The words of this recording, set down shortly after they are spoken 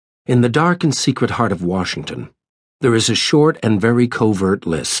In the dark and secret heart of Washington, there is a short and very covert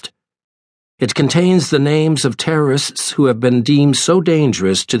list. It contains the names of terrorists who have been deemed so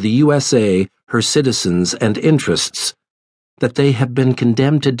dangerous to the USA, her citizens, and interests that they have been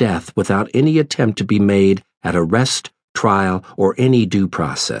condemned to death without any attempt to be made at arrest, trial, or any due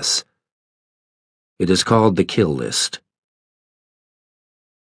process. It is called the Kill List.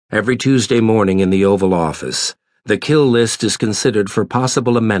 Every Tuesday morning in the Oval Office, the Kill List is considered for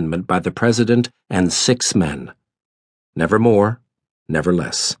possible amendment by the President and 6 men. Never more, never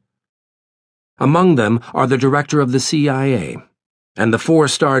less. Among them are the Director of the CIA and the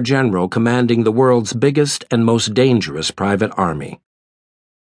 4-star general commanding the world's biggest and most dangerous private army.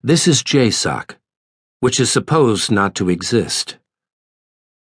 This is JSOC, which is supposed not to exist.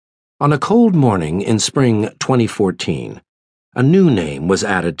 On a cold morning in spring 2014, a new name was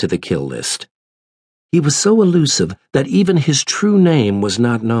added to the Kill List. He was so elusive that even his true name was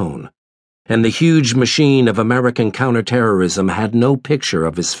not known, and the huge machine of American counterterrorism had no picture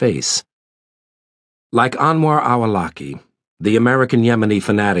of his face. Like Anwar al-Awlaki, the American Yemeni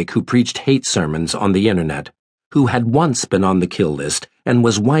fanatic who preached hate sermons on the internet, who had once been on the Kill List and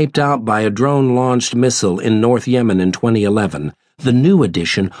was wiped out by a drone-launched missile in North Yemen in 2011, the new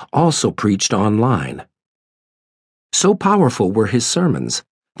edition also preached online. So powerful were his sermons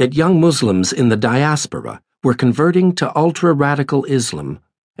that young Muslims in the diaspora were converting to ultra-radical Islam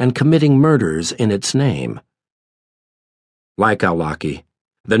and committing murders in its name. Like al-Awlaki,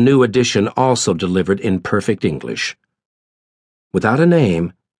 the new edition also delivered in perfect English. Without a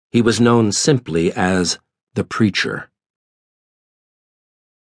name, he was known simply as the Preacher.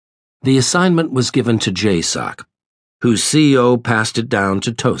 The assignment was given to JSOC, whose CEO passed it down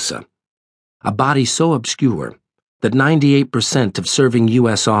to TOSA, a body so obscure that 98% of serving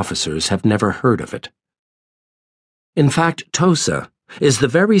U.S. officers have never heard of it. In fact, TOSA is the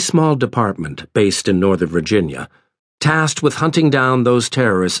very small department based in Northern Virginia, tasked with hunting down those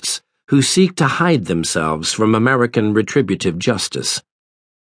terrorists who seek to hide themselves from American retributive justice.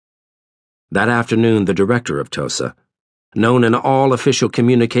 That afternoon, the director of TOSA, known in all official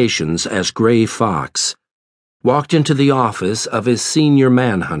communications as Gray Fox, walked into the office of his senior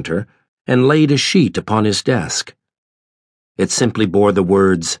manhunter and laid a sheet upon his desk. It simply bore the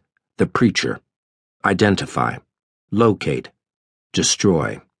words, "The Preacher, identify, locate,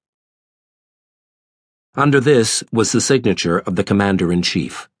 destroy." Under this was the signature of the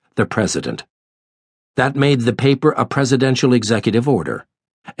Commander-in-Chief, the President. That made the paper a presidential executive order,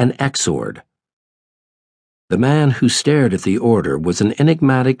 an exord. The man who stared at the order was an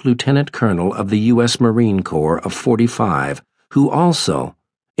enigmatic lieutenant colonel of the U.S. Marine Corps of 45, who also,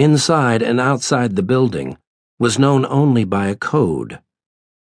 inside and outside the building, was known only by a code.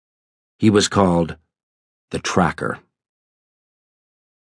 He was called the Tracker.